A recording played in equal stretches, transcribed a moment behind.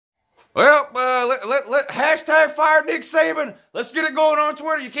Well, hashtag fire Nick Saban. Let's get it going on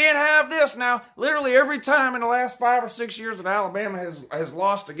Twitter. You can't have this now. Literally every time in the last 5 or 6 years that Alabama has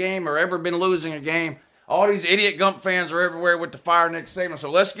lost a game or ever been losing a game, all these idiot Gump fans are everywhere with the fire Nick Saban. So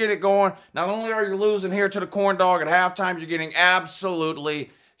let's get it going. Not only are you losing here to the corn dog at halftime, you're getting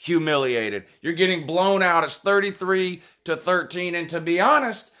absolutely humiliated. You're getting blown out. It's 33-13. And to be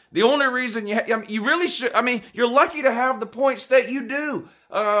honest, the only reason you really should, you're lucky to have the points that you do.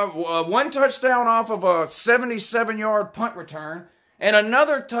 One touchdown off of a 77-yard punt return, and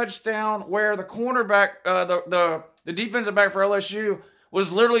another touchdown where the cornerback, the defensive back for LSU, was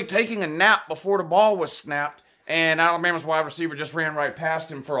literally taking a nap before the ball was snapped, and Alabama's wide receiver just ran right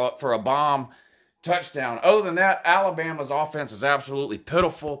past him for a bomb touchdown. Other than that, Alabama's offense is absolutely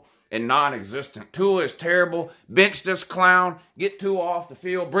pitiful and non-existent. Tua is terrible. Bench this clown. Get Tua off the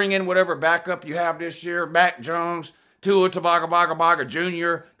field. Bring in whatever backup you have this year. Mac Jones, Tua Tagovailoa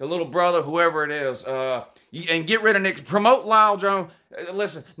Jr., the little brother, whoever it is. And get rid of Nick. Promote Lyle Jones.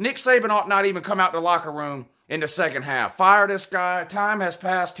 Listen, Nick Saban ought not even come out the locker room in the second half. Fire this guy. Time has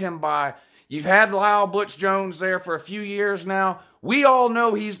passed him by. You've had Lyle Butch Jones there for a few years now. We all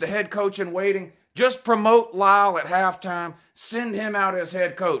know he's the head coach in waiting. Just promote Lyle at halftime. Send him out as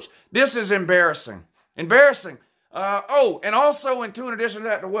head coach. This is embarrassing. Embarrassing. And also, in addition to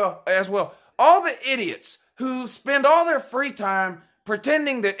that as well, all the idiots who spend all their free time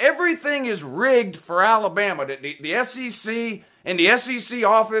pretending that everything is rigged for Alabama, that the SEC and the SEC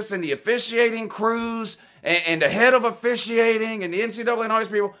office and the officiating crews and the head of officiating and the NCAA and all these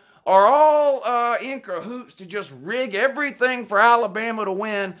people are all in cahoots to just rig everything for Alabama to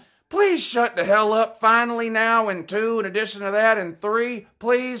win. Please shut the hell up finally now, and 2, in addition to that, and 3,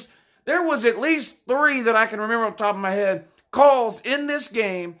 please. There was at least 3 that I can remember off the top of my head, calls in this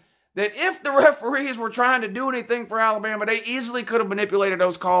game that if the referees were trying to do anything for Alabama, they easily could have manipulated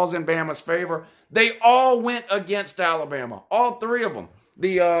those calls in Bama's favor. They all went against Alabama, all 3 of them.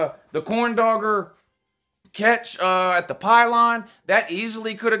 The corn dogger catch at the pylon, that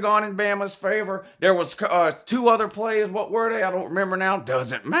easily could have gone in Bama's favor. There was 2 other plays. What were they? I don't remember now.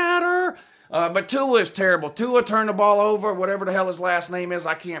 Doesn't matter. But Tua is terrible. Tua turned the ball over, whatever the hell his last name is.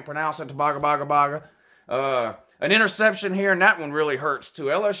 I can't pronounce it. Tagovailoa. An interception here, and that one really hurts too.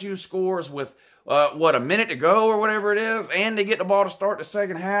 LSU scores with, a minute to go or whatever it is, and they get the ball to start the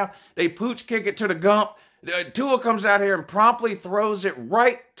second half. They pooch kick it to the Gump. Tua comes out here and promptly throws it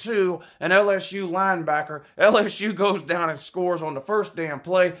right to an LSU linebacker. LSU goes down and scores on the first damn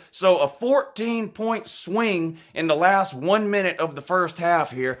play. So a 14-point swing in the last 1 minute of the first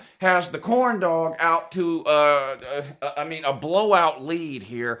half here has the corn dog out to, a blowout lead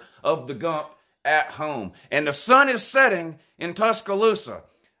here of the Gump at home. And the sun is setting in Tuscaloosa.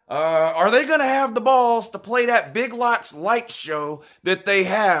 Are they going to have the balls to play that Big Lots light show that they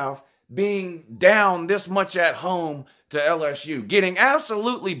have, being down this much at home to LSU, getting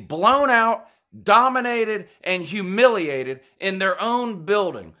absolutely blown out, dominated, and humiliated in their own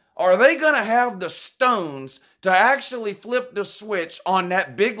building? Are they going to have the stones to actually flip the switch on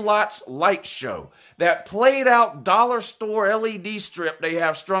that Big Lots light show, that played out dollar store LED strip they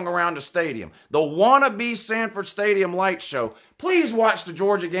have strung around the stadium, the wannabe Sanford Stadium light show? Please watch the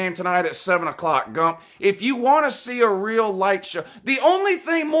Georgia game tonight at 7 o'clock, Gump. If you want to see a real light show, the only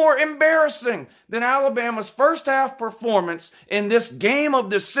thing more embarrassing than Alabama's first half performance in this game of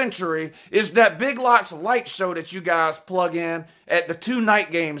the century is that Big Lots light show that you guys plug in at the 2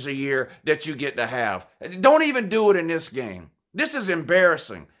 night games a year that you get to have. Don't even do it in this game. This is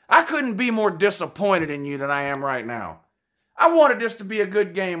embarrassing. I couldn't be more disappointed in you than I am right now. I wanted this to be a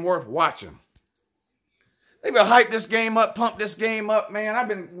good game worth watching. They've been hyped this game up, pumped this game up, man. I've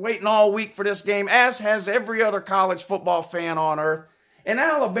been waiting all week for this game, as has every other college football fan on earth. And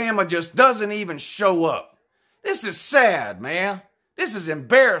Alabama just doesn't even show up. This is sad, man. This is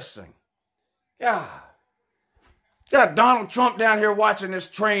embarrassing. God. Got Donald Trump down here watching this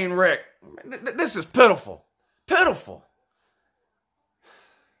train wreck. This is pitiful. Pitiful.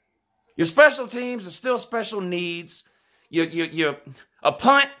 Your special teams are still special needs. A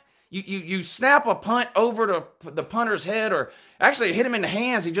punt. You snap a punt over the punter's head, or actually hit him in the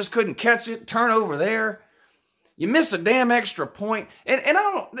hands. He just couldn't catch it. Turn over there. You miss a damn extra point. And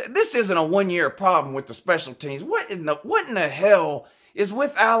this isn't a 1-year problem with the special teams. What in the hell is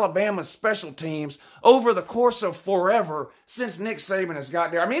with Alabama's special teams over the course of forever since Nick Saban has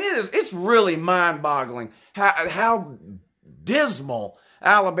got there? I mean, it's really mind-boggling how dismal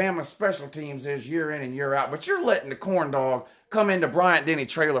Alabama's special teams is year in and year out. But you're letting the corn dog come into Bryant-Denny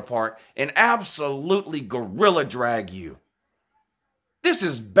Trailer Park and absolutely gorilla drag you. This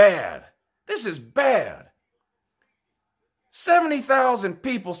is bad. This is bad. 70,000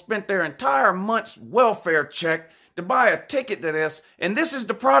 people spent their entire month's welfare check to buy a ticket to this, and this is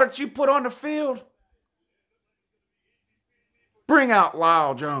the product you put on the field? Bring out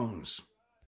Lyle Jones.